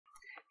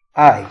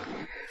Hi,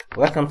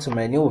 welcome to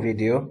my new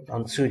video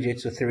on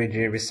 2G to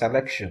 3G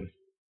reselection.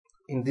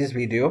 In this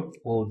video,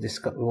 we'll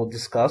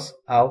discuss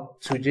how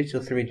 2G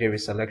to 3G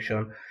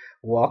reselection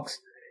works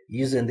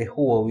using the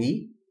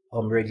Huawei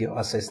radio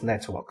access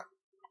network.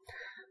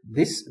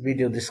 This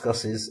video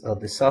discusses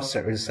the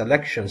subset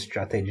reselection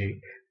strategy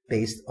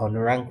based on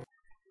rank.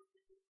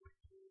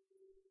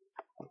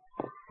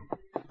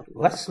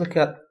 Let's look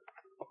at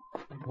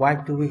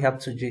why do we need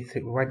 2G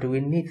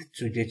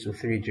to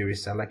 3G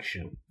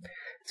reselection.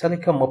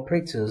 Telecom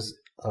operators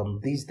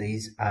these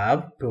days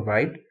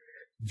provide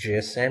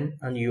GSM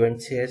and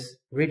UMTS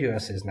radio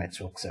access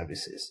network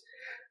services.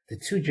 The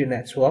 2G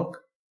network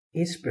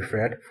is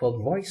preferred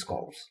for voice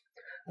calls,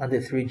 and the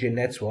 3G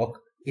network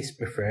is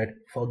preferred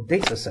for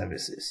data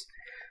services.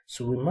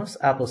 So we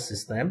must have a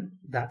system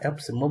that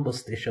helps a mobile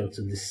station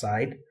to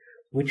decide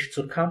which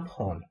to camp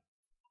on.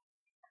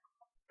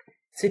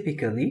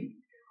 Typically,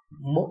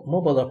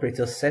 mobile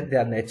operators set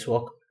their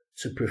network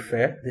to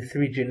prefer the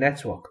 3G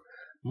network.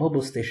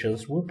 Mobile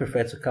stations will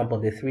prefer to camp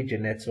on the 3G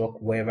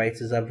network wherever it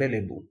is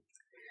available.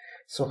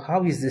 So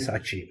how is this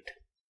achieved?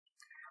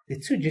 The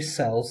 2G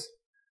cells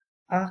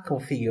are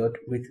configured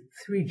with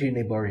 3G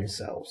neighboring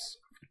cells,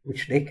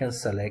 which they can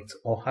select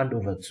or hand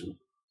over to.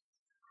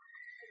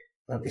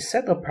 Now, a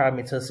set of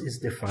parameters is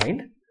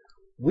defined,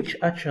 which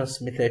are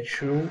transmitted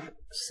through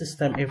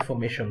system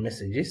information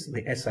messages,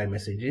 the SI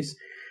messages,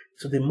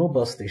 to the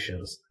mobile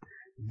stations.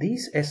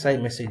 These SI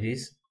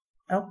messages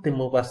help the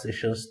mobile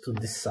stations to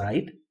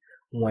decide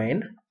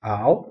when,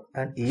 how,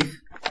 and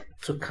if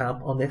to camp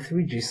on the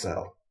 3G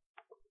cell.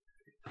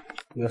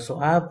 We also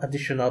have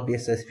additional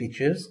BSS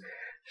features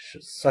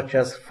such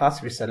as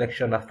fast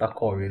reselection after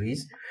call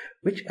release,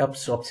 which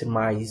helps to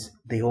optimize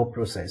the whole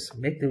process,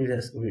 make the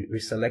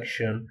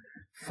reselection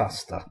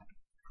faster.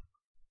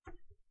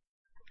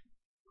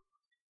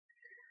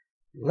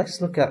 Let's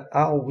look at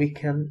how we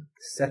can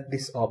set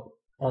this up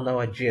on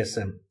our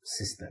GSM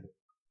system.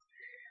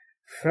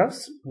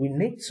 First, we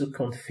need to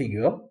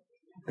configure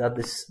that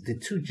the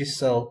 2G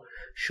cell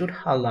should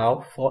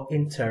allow for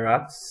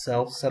IRAT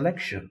cell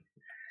selection.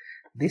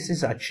 This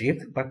is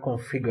achieved by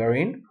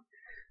configuring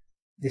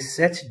the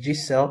set G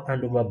cell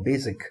handover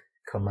basic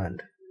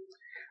command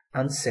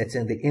and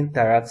setting the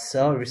IRAT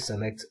cell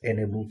reselect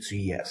enable to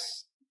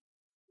yes.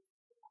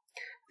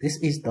 This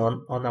is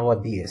done on our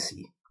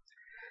BSE.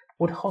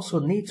 We'd also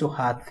need to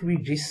add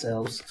 3G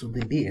cells to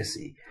the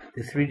BSE.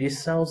 The 3G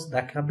cells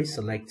that can be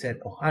selected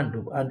or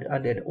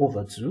handed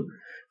over to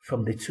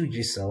from the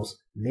 2G cells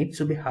need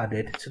to be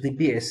added to the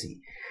BSE.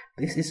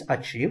 This is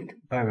achieved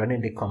by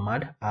running the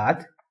command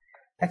add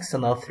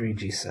external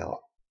 3G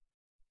cell.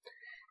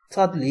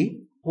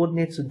 Thirdly, we'll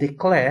need to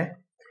declare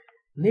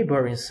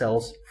neighboring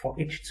cells for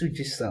each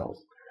 2G cell.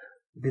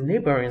 The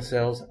neighboring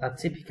cells are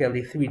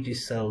typically 3G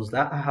cells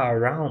that are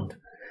around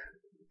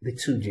the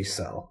 2G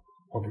cell,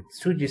 or the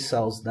 2G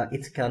cells that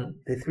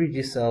the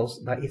 3G cells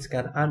that it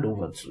can hand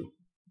over to.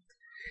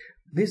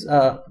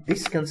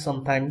 This can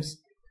sometimes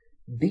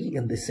be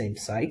in the same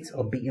site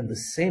or be in the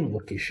same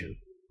location.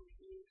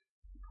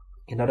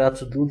 In order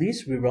to do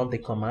this, we run the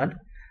command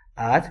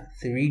add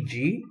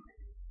 3G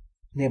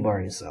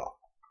neighboring cell.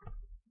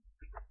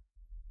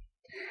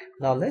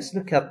 Now let's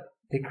look at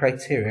the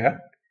criteria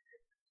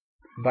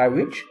by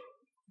which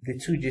the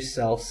 2G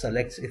cell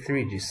selects a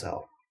 3G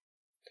cell.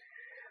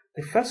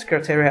 The first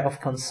criteria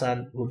of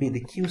concern will be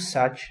the queue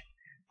search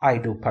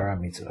idle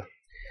parameter.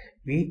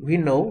 We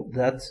know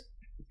that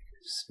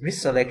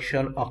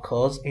reselection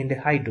occurs in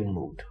the idle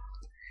mode.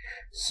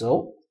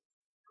 So,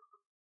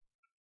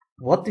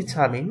 what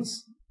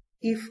determines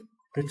if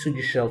the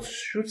 2G cell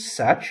should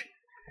search?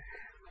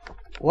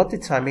 What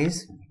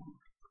determines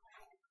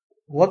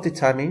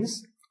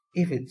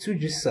if a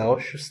 2G cell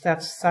should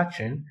start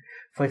searching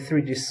for a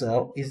 3G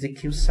cell is the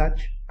queue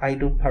search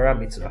idle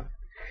parameter.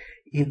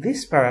 If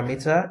this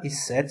parameter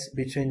is set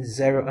between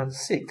 0 and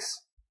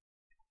 6,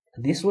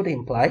 this would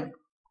imply,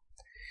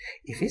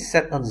 if it's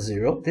set on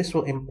 0, this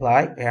will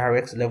imply a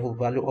RX level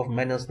value of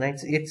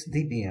 -98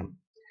 dBm.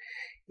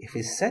 If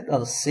it's set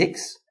on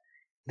 6,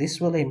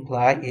 this will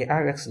imply a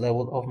RX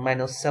level of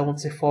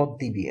 -74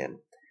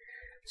 dBm.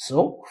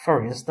 So,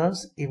 for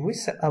instance, if we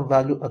set a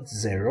value at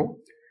 0,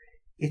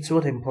 it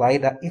would imply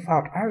that if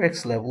our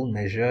RX level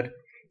measured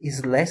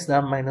is less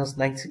than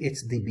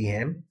 -98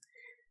 dBm,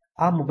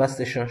 our mobile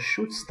station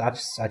should start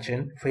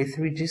searching for a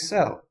 3G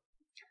cell.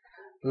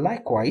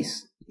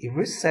 Likewise, if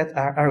we set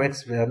our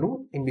RX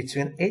value in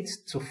between 8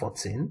 to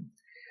 14,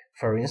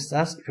 for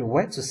instance, if we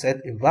were to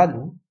set a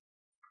value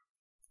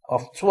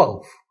of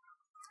 12,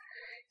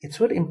 it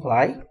would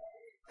imply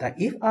that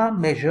if our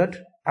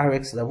measured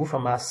RX level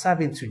from our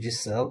serving 2G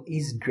cell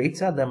is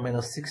greater than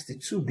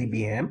 -62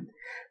 dBm,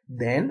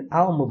 then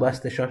our mobile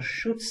station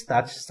should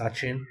start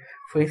searching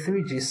for a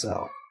 3G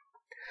cell.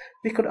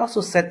 We could also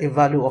set a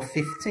value of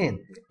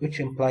 15, which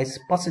implies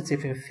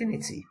positive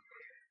infinity,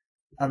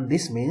 and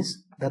this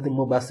means that the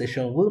mobile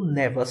station will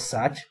never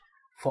search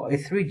for a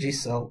 3G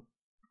cell.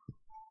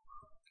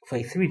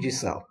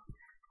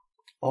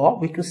 Or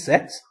we could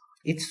set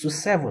it to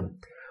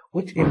 7,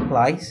 which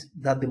implies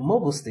that the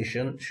mobile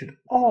station should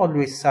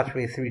always search for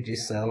a 3G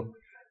cell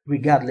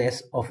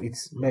regardless of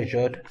its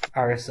measured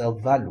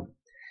RSL value.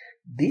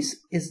 This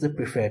is the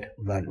preferred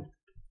value.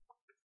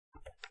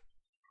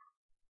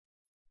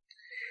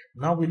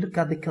 Now we look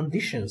at the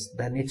conditions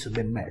that need to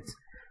be met.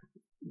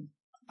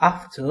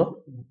 After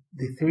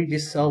the 3G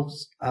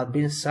cells are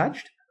being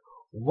searched,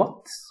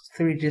 what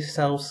 3G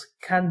cells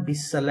can be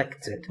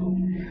selected,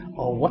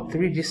 or what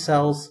 3G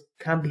cells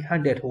can be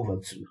handed over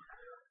to.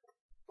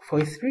 For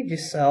a 3G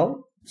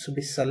cell to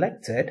be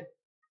selected,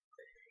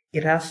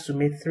 it has to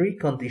meet 3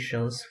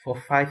 conditions for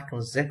 5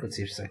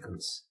 consecutive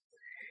seconds.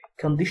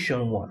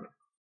 Condition 1.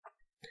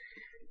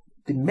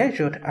 The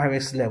measured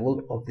RS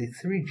level of the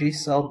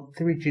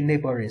 3G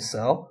neighboring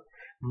cell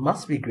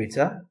must be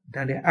greater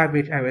than the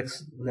average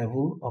RS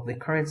level of the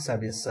current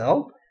serving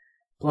cell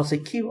plus a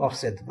Q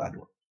offset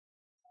value.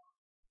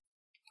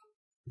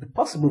 The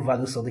possible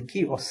values of the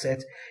Q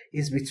offset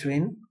is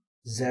between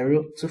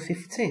 0 to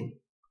 15.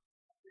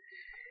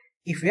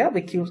 If we have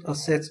a Q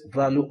offset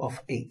value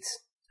of 8,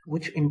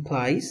 which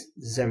implies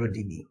 0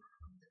 dB,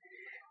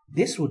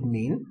 this would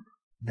mean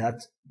that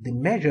the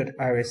measured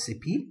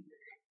RSCP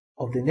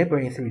of the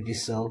neighboring 3G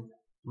cell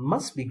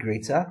must be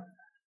greater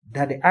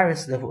than the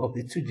RS level of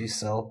the 2G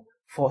cell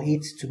for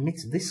it to meet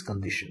this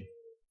condition.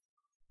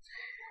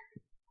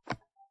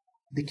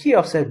 The key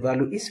offset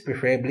value is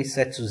preferably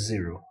set to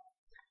 0,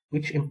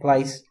 which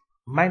implies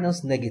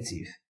minus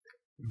negative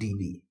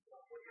dB.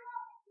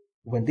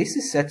 When this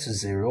is set to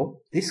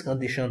 0, this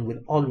condition will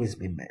always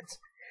be met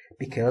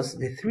because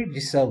the 3G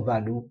cell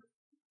value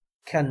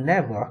can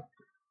never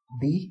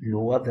be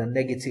lower than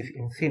negative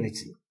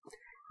infinity.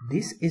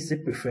 This is the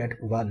preferred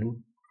value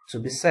to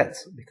be set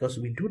because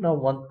we do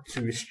not want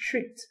to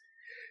restrict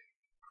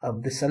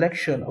the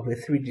selection of a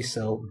 3G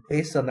cell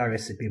based on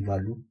RSCP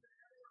value,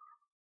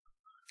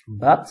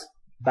 but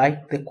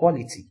by the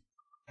quality,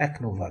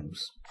 ECNO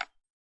values.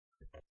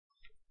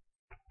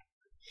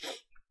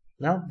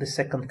 Now the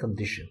second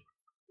condition.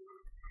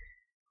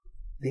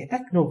 The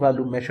ECNO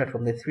value measured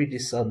from the 3G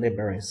cell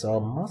neighboring cell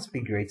must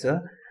be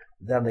greater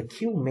than the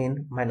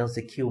Q-mean minus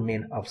the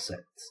Q-mean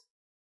offset.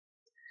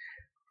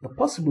 The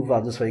possible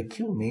values for a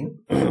Q-mean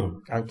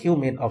and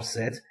Q-mean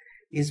offset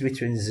is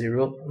between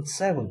 0 and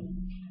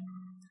 7.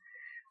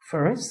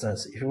 For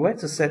instance, if we were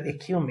to set a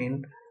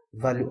Q-mean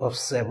value of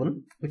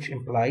 7, which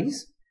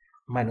implies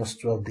minus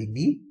 12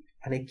 dB,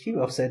 and a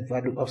Q offset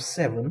value of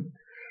 7,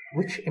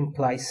 which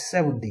implies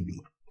 7 dB,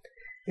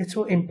 it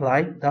will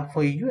imply that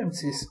for a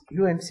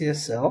UMTS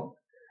cell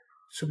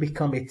to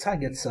become a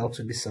target cell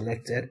to be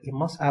selected, it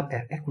must have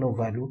an ECNO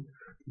value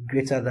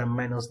greater than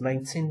minus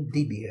 19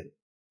 dBm.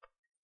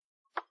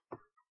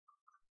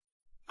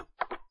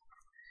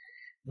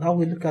 Now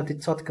we look at the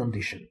third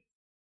condition.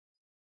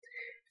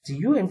 The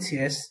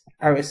UMTS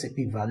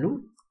RSCP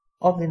value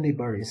of the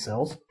neighboring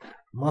cells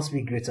must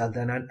be greater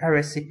than an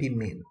RSCP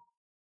mean.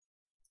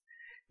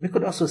 We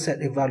could also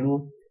set a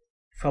value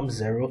from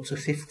 0 to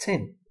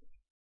 15,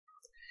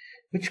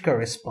 which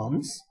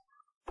corresponds,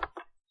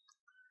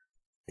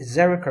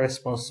 0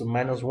 corresponds to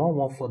minus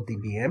 114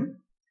 dBm,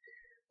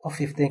 or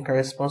 15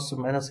 corresponds to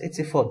minus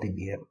 84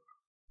 dBm.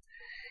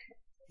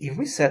 If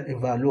we set a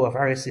value of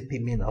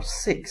RSCP mean of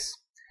 6,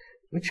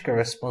 which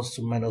corresponds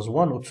to minus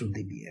 102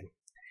 dBm,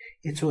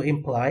 it will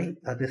imply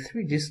that the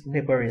 3G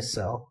neighboring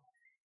cell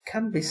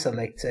can be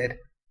selected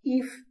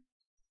if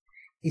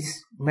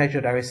its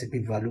measured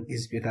RSCP value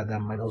is greater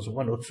than minus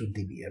 102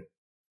 dBm.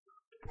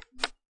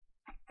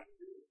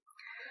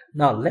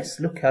 Now let's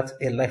look at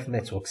a live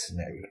network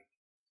scenario.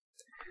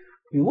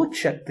 We will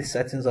check the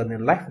settings on a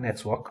live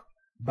network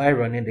by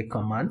running the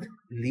command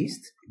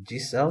list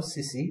gsel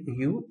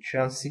ccu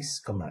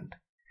trans6 command.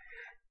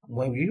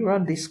 When you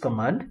run this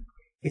command,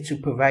 it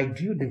will provide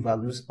you the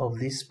values of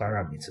these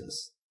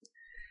parameters.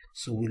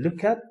 So we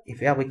look at,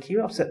 if you have a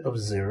Q offset of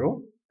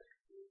 0,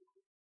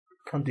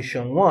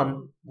 condition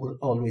 1 will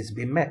always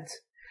be met,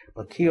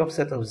 but Q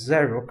offset of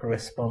 0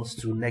 corresponds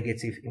to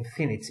negative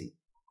infinity.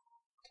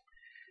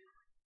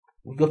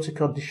 We go to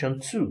condition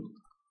 2.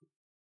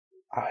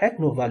 Our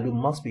ECNO value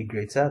must be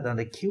greater than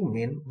the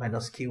Q-mean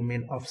minus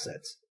Q-mean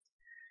offset.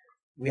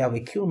 We have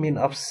a Q-mean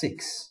of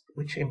 6,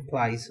 which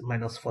implies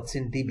minus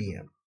 14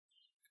 dBm,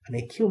 and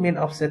a Q-mean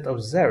offset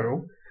of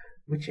 0,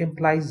 which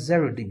implies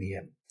 0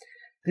 dBm.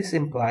 This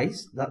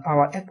implies that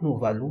our ECNO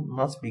value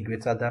must be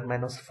greater than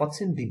minus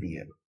 14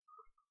 dBm.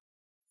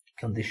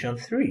 Condition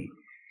 3.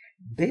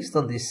 Based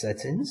on these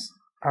settings,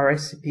 our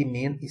RSCP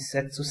mean is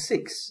set to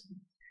 6.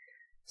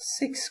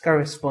 6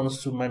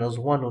 corresponds to minus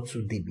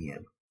 102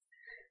 dBm.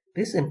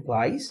 This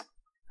implies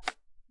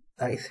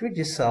that a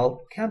 3G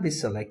cell can be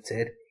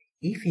selected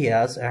if he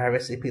has a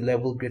RSCP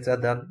level greater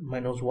than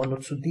minus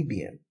 102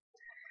 dBm.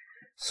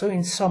 So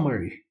in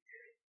summary,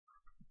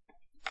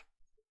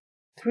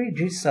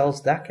 3G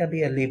cells that can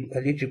be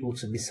eligible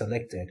to be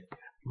selected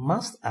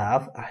must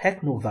have a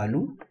ECNO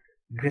value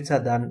greater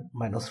than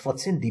minus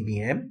 14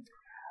 dBm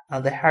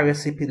and the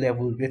RSCP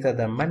level greater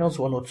than minus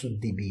 102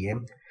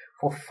 dBm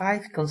for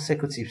 5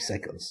 consecutive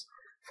seconds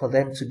for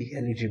them to be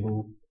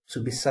eligible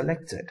to be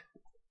selected.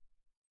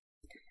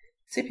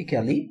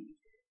 Typically,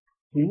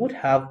 we would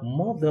have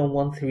more than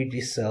one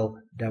 3G cell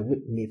that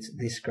would meet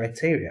this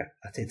criteria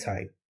at a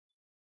time.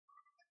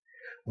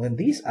 When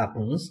this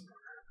happens,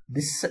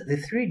 the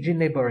 3G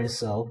neighboring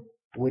cell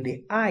with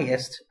the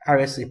highest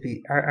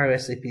RSAP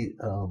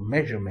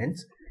measurement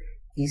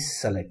is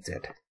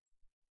selected.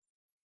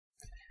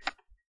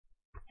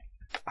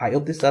 I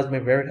hope this has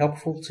been very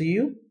helpful to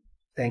you.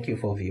 Thank you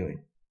for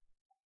viewing.